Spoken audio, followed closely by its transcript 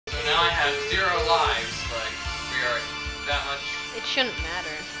have 0 lives, but we are that much. It shouldn't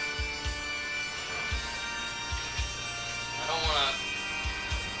matter. I don't wanna.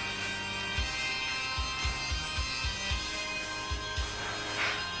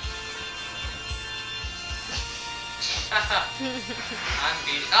 I'm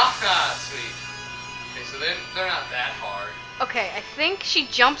beating. Ah, sweet. Okay, so they're not that hard. Okay, I think she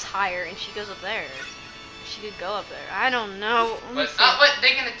jumps higher and she goes up there. She could go up there. I don't know. But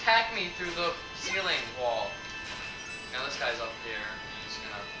they can attack me through the ceiling wall. Now this guy's up here. He's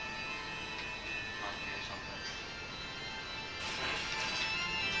gonna knock me or something.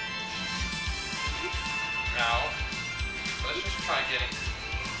 Now, let's just try getting.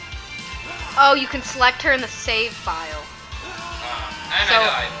 Oh, you can select her in the save file. And I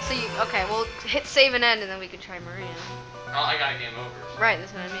died. So you okay? Well, hit save and end, and then we can try Maria. Oh, I got a game over. So. Right,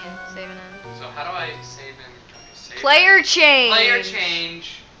 that's what I mean. Save and end. So how do I save and save? Player change. Player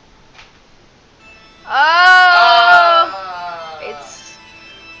change. Oh. It's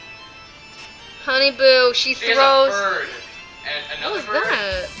Honey Boo. She throws. Has a bird. And another What is bird.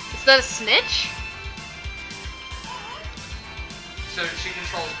 that? Is that a snitch? So she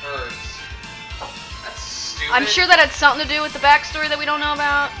controls birds. That's stupid. I'm sure that had something to do with the backstory that we don't know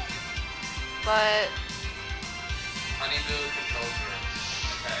about. But Honey Boo controls birds.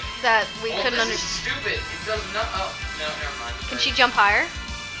 Okay. that we couldn't This understand. is stupid. It does not. Oh no, never mind. Can she jump higher? I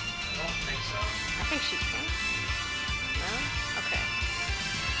don't think so. I think she can. No? Okay.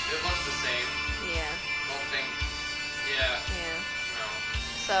 It looks the same. Yeah. Don't think. Yeah. Yeah. No.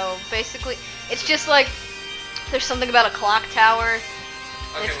 So basically, it's just like there's something about a clock tower.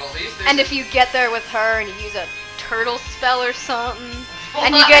 Okay. Well, these. And if you get there with her and you use a turtle spell or something,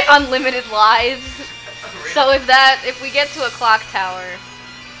 and you get unlimited lives. Really? So if we get to a clock tower.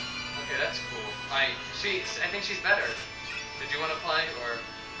 Okay, that's cool. I think she's better. Did you want to play or?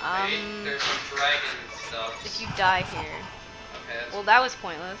 Maybe there's some dragon stuff. If you die here. Okay. That's Well, that was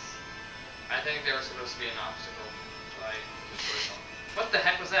pointless. I think there was supposed to be an obstacle. So I just put it on. What the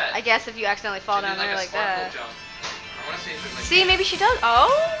heck was that? I guess if you accidentally fall She down did there a like sparkle that. Jump. I want to see if there's like. See, maybe she does.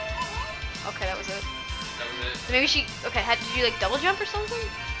 Oh. Okay, that was it. That was it. So maybe she. Okay, did you like double jump or something?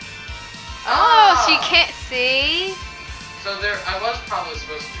 Oh, she can't see. So I was probably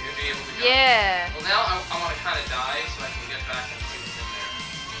supposed to be able to go. Yeah. Well, now I want to kind of die so I can get back and see what's in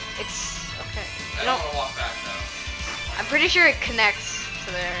there. It's okay. I don't want to walk back though. I'm pretty sure it connects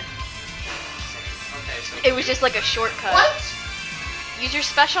to there. Okay, so. It was just like a shortcut. What? Use your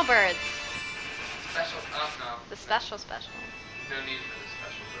special birds. Special? Oh no. The special special. No need for the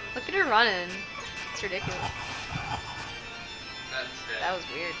special bird. Look at her running. It's ridiculous. That's dead. That was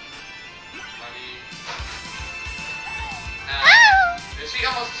weird. Money. Ow! She's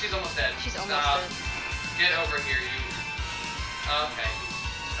almost dead. She's almost Stop. dead. Get over here, you. Okay.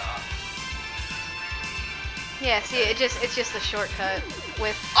 Stop. Yeah, see, it's just a shortcut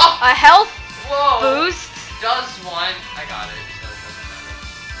with Oh! a health Whoa! boost. Does one? I got it. So it doesn't matter.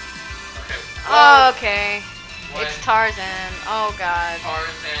 Okay. Whoa. Okay. What? It's Tarzan. Oh god.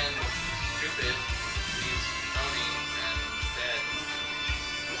 Tarzan, stupid. He's owning and dead.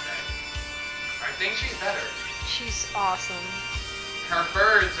 Okay. I think she's better. She's awesome. Her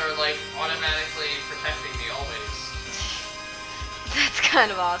birds are like automatically protecting me always. That's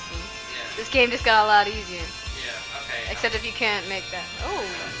kind of awesome. Yeah. This game just got a lot easier. Yeah. Okay. Except if you can't make that. Oh.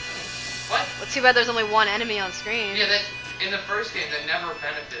 What? Well, too bad there's only one enemy on screen. Yeah. That in the first game that never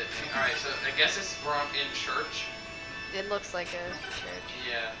benefited me. All right. So I guess we're in church. It looks like a church.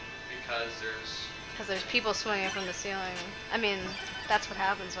 Yeah. Because there's people swinging from the ceiling. I mean, that's what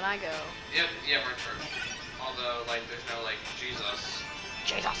happens when I go. Yeah. Yeah. We're in church. Although, like, there's no, like, Jesus.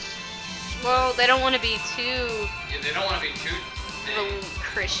 Well, they don't want to be too Yeah, they don't want to be too big.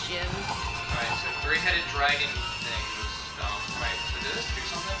 Christian. Alright, so three-headed dragon thing was dumb. Alright, so did this do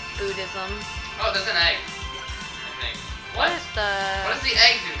something? Buddhism. Oh, there's an egg. I think. What is the... What does the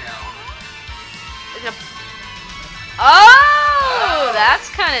egg do now? Is it a... Oh! That's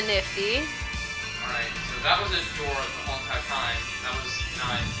kind of nifty. Alright, so that was a door the whole entire time. That was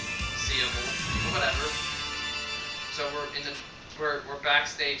not seeable. But whatever. So we're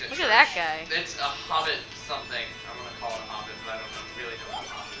backstage at Look church. at that guy. It's a hobbit something. I'm gonna call it a hobbit, but I don't know, really know what a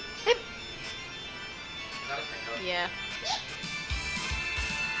hobbit is. Hip. Is that a thing? Yeah.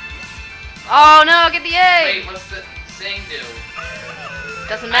 Oh no, get the egg! Wait, what's the thing do?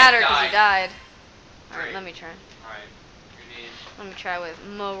 Doesn't matter because died. he died. Alright, Great. let me try. Alright, you need. Let me try with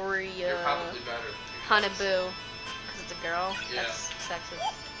Maria. You're probably better. Honey Boo. Because it's a girl. Yeah. That's sexist.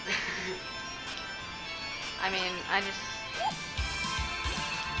 I mean, I just...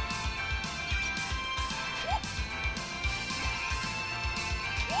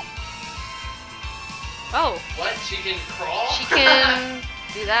 Oh. What? She can crawl? She can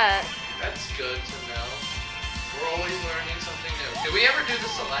do that. That's good to know. We're always learning something new. Did we ever do the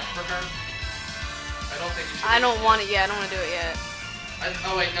select for her? I don't think you should. I don't want it yet. I don't want to do it yet.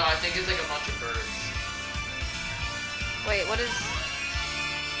 Oh wait, no. I think it's like a bunch of birds. Wait, what is?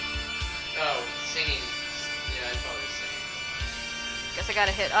 Oh, singing. Yeah, I thought it was singing. Guess I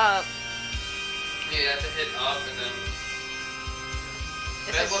gotta hit up. Yeah, you have to hit up and then.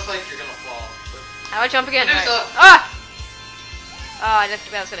 That looks like you're gonna fall. But... How do I jump again? Right. Medusa! Ah! Oh, I didn't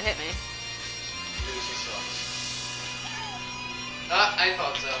think that was gonna hit me. Medusa sucks. I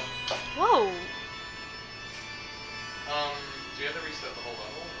thought so. Whoa! Do you have to reset the whole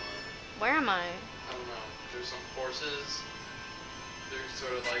level? Or? Where am I? I don't know. There's some horses. They're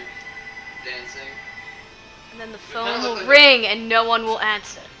sort of like dancing. And then the It phone kinda will looks like ring and no one will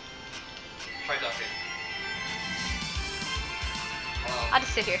answer. Try ducking. I'll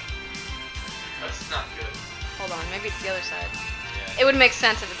just sit here. That's not good. Hold on, maybe it's the other side. Yeah. It would make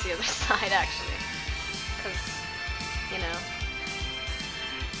sense if it's the other side, actually. Because, you know.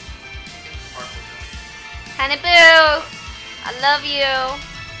 Honey Boo! I love you!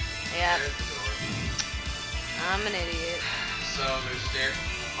 Yeah. There's the door. I'm an idiot. So there's stairs.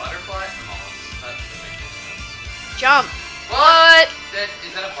 Butterfly? Almost. That doesn't make any sense. Jump! What?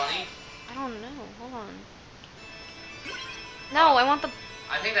 Is that a bunny? I don't know. Hold on. No, I want the...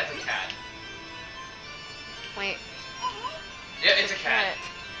 I think that's a cat. Wait. Yeah, it's a cat.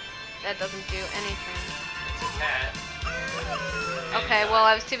 That doesn't do anything. It's a cat. Okay, well,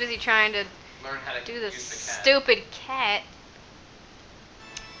 I was too busy trying to learn how to do this use the cat. stupid cat.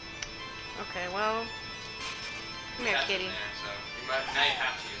 Okay, well... Come here, Cat's in kitty. there, so now you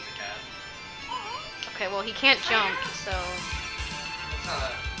have to use the cat. Okay, well, he can't jump, so... That's not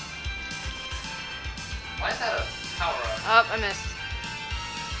a... Why is that a power-up? Oh, I missed.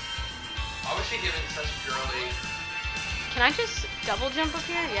 Why was she giving such girly... Can I just double jump up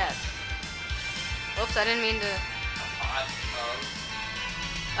here? Yes. Oops, I didn't mean to... hot mode?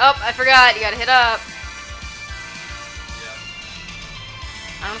 Oh, I forgot. You gotta hit up. Yeah.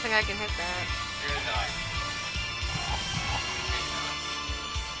 I don't think I can hit that. You're gonna die.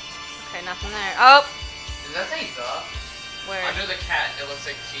 Okay, nothing there. Oh! Does that say the? Where? Under the cat, it looks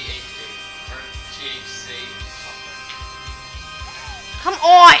like THD. Or THC. Something. Come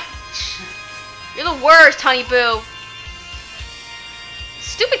on! You're the worst, Honey Boo.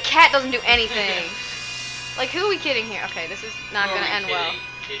 Stupid cat doesn't do anything. Like, who are we kidding here? Okay, this is not gonna end well.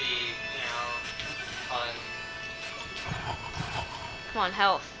 Kitty, fun. Come on,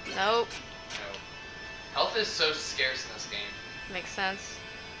 health. Nope. No. Health is so scarce in this game. Makes sense.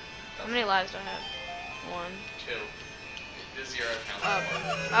 How many lives do I have? 1. 2. The 0 counts.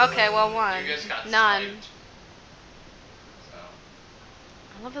 Oh. Okay, well, 1. You guys got None. sniped. So.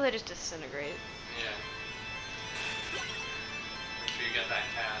 I love how they just disintegrate. Yeah. Make sure you get that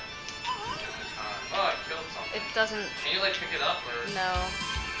cat. Oh, I killed something. It doesn't... Can you like pick it up or? No.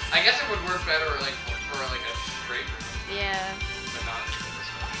 I guess it would work better like for like a straight room, Yeah. but not for this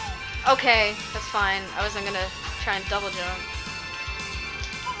one. Okay, that's fine. I wasn't gonna try and double jump.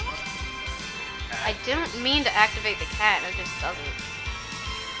 I didn't mean to activate the cat, and it just doesn't.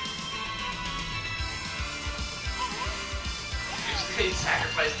 You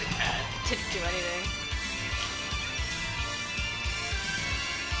sacrificed the cat. Didn't do anything.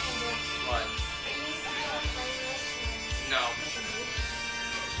 What? No.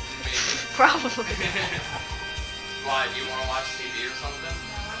 Maybe. Probably. Why? Do you want to watch TV or something?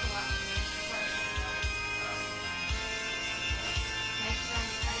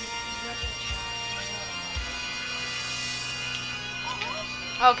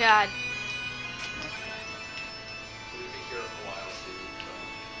 Oh god. We'll be here for a while, Steve. So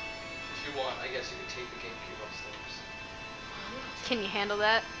if you want, I guess you could take the GameCube upstairs. Can you handle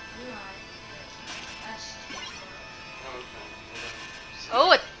that? Okay.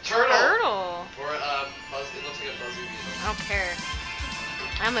 Oh, a Turtle. turtle. Or it looks like a buzzy beetle. I don't care.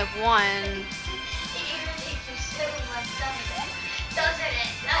 I only have 1. It irritates me so much, doesn't it? Doesn't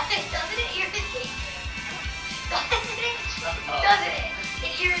it irritate you? Doesn't it? Doesn't it?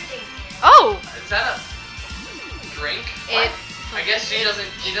 It irritates you. Oh! Is that a drink? It... I guess she doesn't.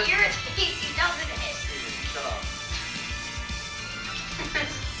 She It doesn't. irritates you, doesn't it? Shut up.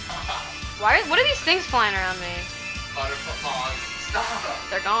 Stop. Why? What are these things flying around me? Butterfly. Stop.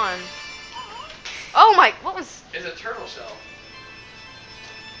 They're gone. Oh my... What was... It's a turtle shell.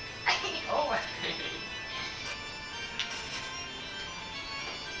 Oh my.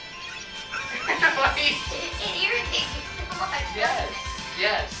 It irritates me so much. Yes.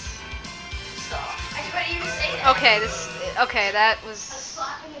 Yes. Stop. I just want you to say that. Okay, this... Okay, that A was...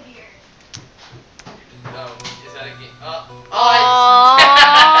 slap in the beard.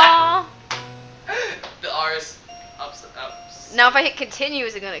 I hit continue,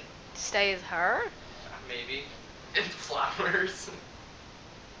 is it gonna stay as her? Maybe. In flowers.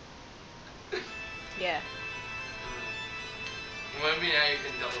 Yeah. Well, maybe now you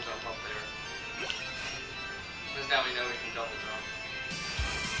can double jump up there. Because now we know we can double jump.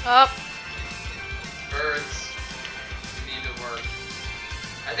 Up. Birds need to work.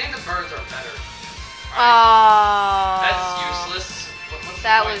 I think the birds are better. Oh. That's useless. What's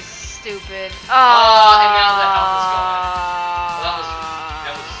That the point? was stupid. Oh, and now the health is gone. Well,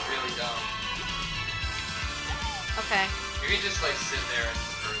 that was really dumb. Okay. You can just like sit there and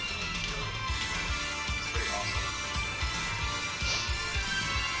birds and kill it. It's pretty awesome.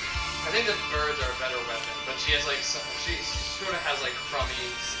 I think the birds are a better weapon, but she has like she sort of has like crummy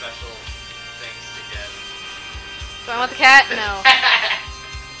special things to get. Do I want the cat? No.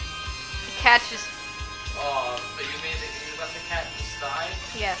 The cat's just. Oh, but you let the cat just die?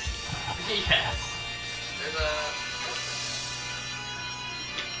 Yes. Yes. There's a.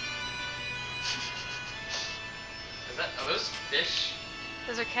 Are those fish?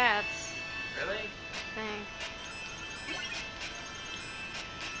 Those are cats. Really? I think.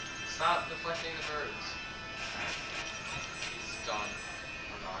 Stop deflecting the birds. He's done.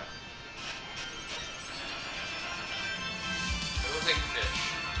 Or not. It looks like fish.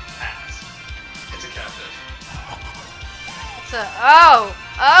 Cats. It's a catfish. It's a. Oh!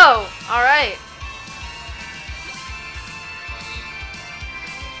 Oh! Alright.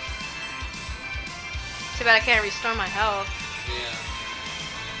 Too bad I can't restore my health. Yeah.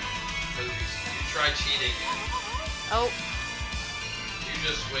 But you try cheating and Oh, you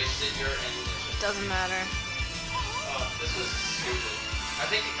just wasted your ammunition. doesn't matter. This was stupid. I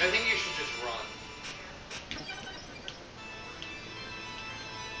think you should just run.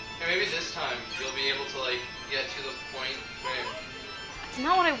 And maybe this time you'll be able to like get to the point where It's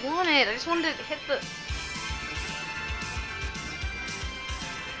not what I wanted. I just wanted to hit the.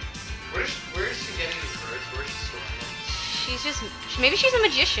 where is she getting these birds? Where is she storing them? She's just. Maybe she's a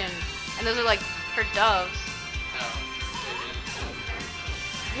magician. And those are like her doves. No, maybe.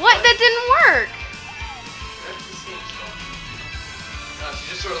 What? That didn't work! That's the same stuff. No, she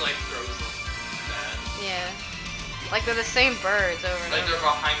just sort of like throws them bad. Yeah. Like they're the same birds over and Like over. they're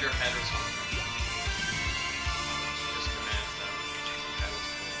behind her head or something. She just commands them. That was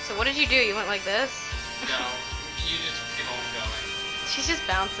cool. So what did you do? You went like this? No, you just keep on going. She's just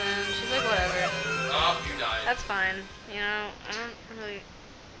bouncing. She's like, whatever. Oh, you died. That's fine. You know, I don't really.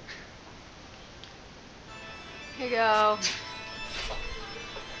 Here you go.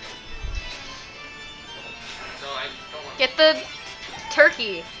 No, I don't want. Get the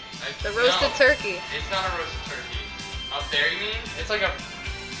turkey. The roasted No, turkey. It's not a roasted turkey. Up there, you mean? It's like a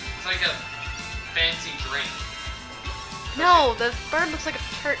fancy drink. No, the bird looks like a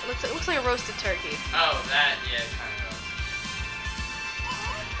it looks like a roasted turkey. Oh, that, yeah, it kind of does.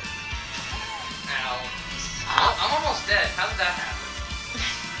 Ow. I'm almost dead. How did that happen?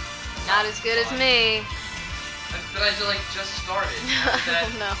 Not as good as me. But I just started. How did that...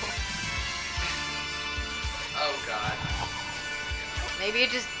 Oh no. Oh god. Maybe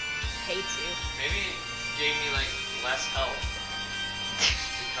it just hates you. Maybe it gave me like less health.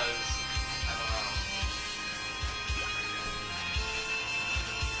 Because, I don't know.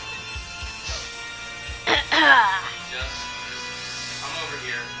 Just come over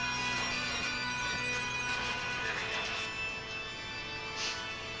here. There we go.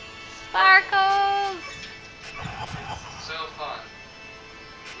 Sparkles! So fun.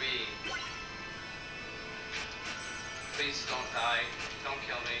 Please don't die. Don't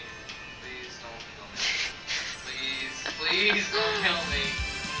kill me. Please don't kill me. Please don't kill me.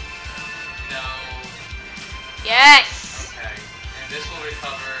 No. Yes! Okay. And this will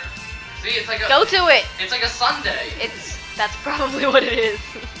recover. See, it's like a Go to it! It's like a sundae. That's probably what it is.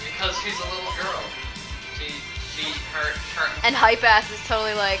 Because she's a little girl. Her And Hype Ass is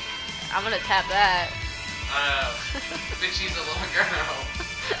totally like, I'm gonna tap that. but she's a little girl.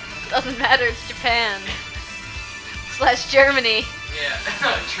 Doesn't matter, it's Japan. / Germany. Yeah,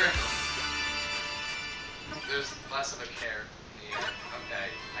 true. There's less of a care in the air. Okay,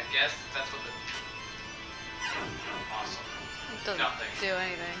 I guess that's what the... Awesome. It doesn't Nothing. do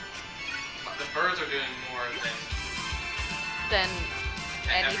anything. The birds are doing more than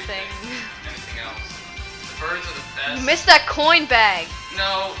Anything. anything else. The birds are the best. You missed that coin bag.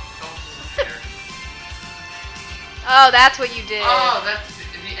 No, don't disappear. Oh, that's what you did. Oh, that's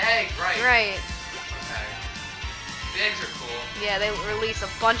the egg, right. Right. Okay. The eggs are cool. Yeah, they release a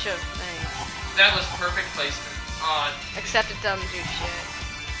bunch of things. That was perfect placement. Except it doesn't do shit.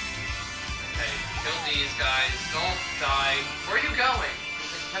 Okay, kill these guys. Don't die. Where are you going?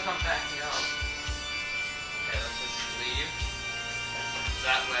 He kept on backing up. Okay, let's just leave.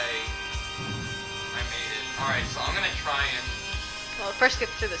 That way, I made it. Alright, so I'm gonna try and... Well, first get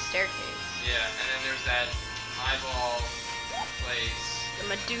through the staircase. Yeah, and then there's that eyeball place. The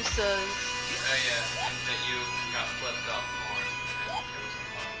Medusas. Oh yeah, and that you got flipped up on. And it was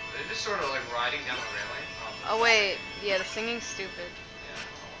fun. They're just sort of like riding down the railing. Oh wait, yeah, the singing's stupid. Yeah.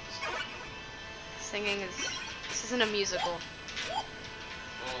 Singing is... This isn't a musical. Well,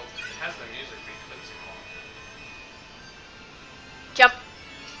 it has the music we couldn't sing along. Jump.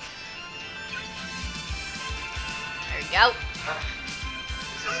 There you go.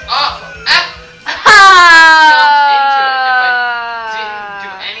 This is... Oh! Ah! Jumped into it. If I didn't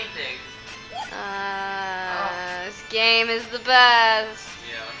do anything... This game is the best.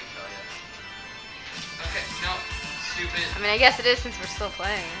 Yeah, let me tell you. Okay, no. Stupid. I mean, I guess it is since we're still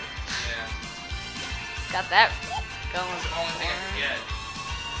playing it. Yeah. Got that going. That's the only thing I can get.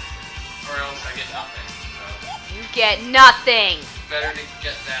 Or else I get nothing, so... You get nothing. Better to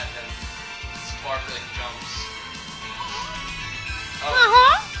get that than sparkling jumps. Oh.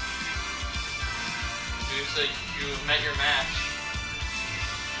 Uh-huh. Dude, so you met your match.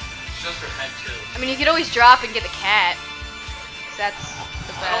 It's just her head, too. I mean, you could always drop and get the cat. 'Cause that's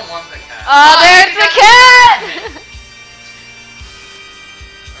the best. I don't want the cat. Oh, there's the cat!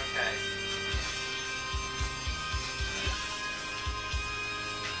 Okay.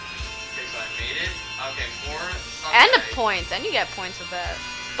 Okay, so I made it. Okay, more And the Sunday. points, and you get points with that.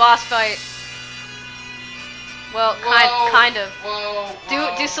 Boss fight. Well, Whoa, kind of. Whoa, Do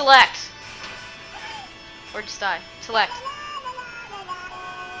whoa. select. Or just die. Select.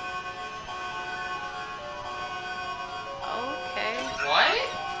 Okay. What?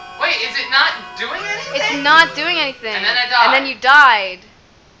 Wait, is it not doing anything? It's not doing anything. And then I died. And then you died.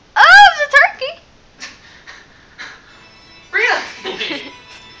 Oh, it's a turkey! Really?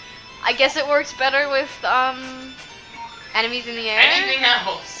 I guess it works better with enemies in the air. Anything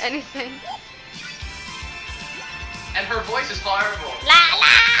else? Anything. And her voice is horrible. La la.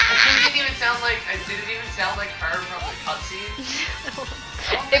 It didn't even sound like. Did it even sound like her from the cutscene?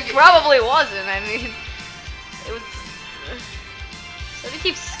 It probably wasn't. I mean, it was. So they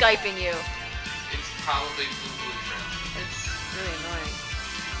keep skyping you. It's probably Blue Blue Shrimp. It's really annoying.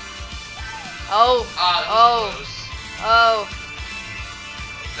 Oh. Ah, that Oh. was close. Oh.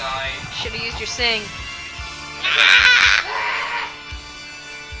 Die. Should have used your sing.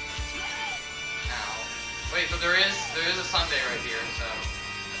 Ow. Wait, but there is a Sunday right here, so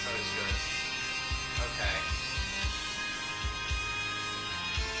that's always good. Okay.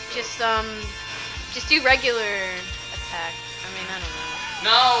 Just do regular attack. I mean, I don't know.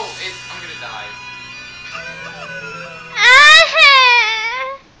 No, I'm gonna die.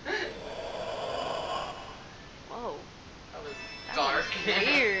 Whoa. That was That dark. was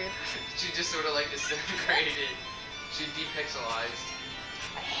weird. She just sort of like disintegrated. She depixelized.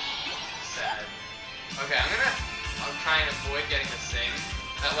 Sad. Okay, I'm trying to avoid getting the sing.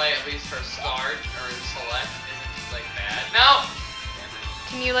 That way at least her start or select isn't like bad. No! Damn it.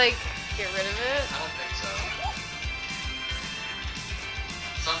 Can you like get rid of it? I don't think so.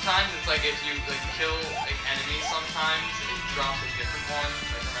 Sometimes it's like if you like kill like enemies, sometimes it drops a different one.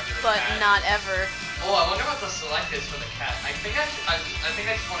 Like remember the But cat? not ever. Oh, I wonder what the select is for the cat. I think I just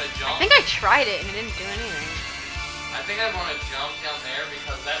want to jump. I think I tried it and it didn't do anything. I think I want to jump down there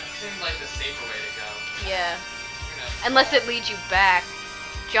because that seems like the safer way to go. Yeah. You know, Unless it leads you back.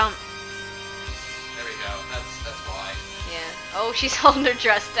 Jump. There we go. That's why. Yeah. Oh, she's holding her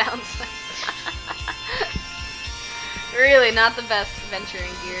dress down. Really, not the best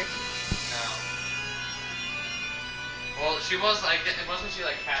adventuring gear. No. Well, she was like, wasn't she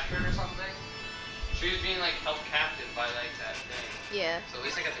like captured or something? She was being like held captive by like that thing. Yeah. So at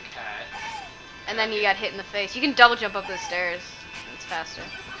least I got the cat. And then you got hit in the face. You can double jump up those stairs. It's faster.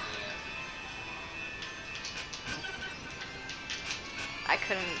 Yeah. I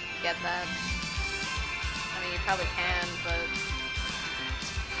couldn't get that. I mean, you probably can, but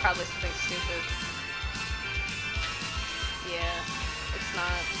it's probably something stupid. Yeah, it's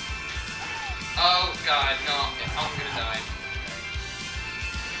not. Oh god, no! I'm gonna die.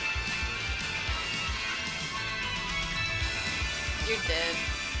 You're dead.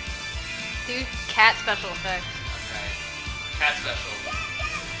 Do cat special effects. Okay. Cat special.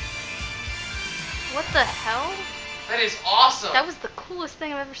 What the hell? That is awesome. That was the coolest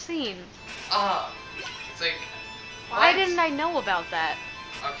thing I've ever seen. It's like. Why what? didn't I know about that?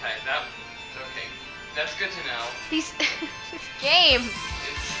 Okay, okay. That's good to know. This game.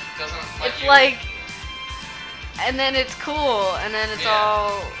 It doesn't let It's you. like, and then it's cool, and then it's Yeah.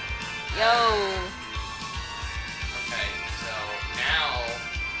 all, yo. Okay, so now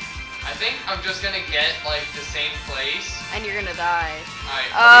I think I'm just gonna get like the same place and you're gonna die.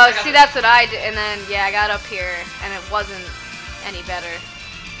 Alright. See, that's what I did, and then, yeah, I got up here, and it wasn't any better.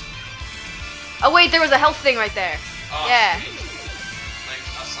 Oh, wait, there was a health thing right there. Oh, yeah. sweet. Like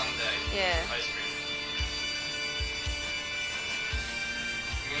a sundae. Yeah. Ice cream.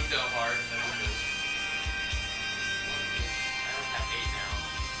 Mundo heart. That was good. I don't have 8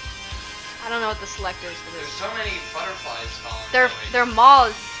 now. I don't know what the select is for There's this. so many butterflies falling. They're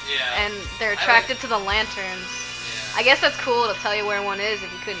moths, Yeah. and they're attracted to the lanterns. Yeah. I guess that's cool to tell you where one is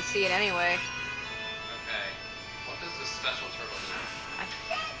if you couldn't see it anyway. Okay. What does this special turtle do?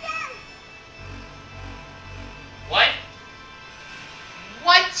 What?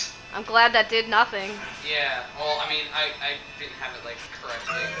 What? I'm glad that did nothing. Yeah. Well, I mean, I didn't have it like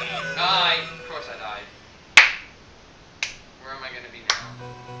correctly. Of course I died. Where am I gonna be now?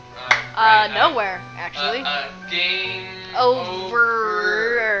 Right, Nowhere, actually. Game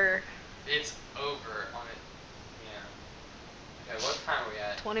Over. It's over on it. Yeah. Okay, what time are we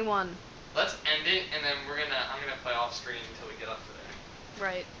at? 21. Let's end it, and then I'm gonna play off screen until we get up to there.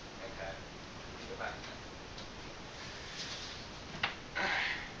 Right.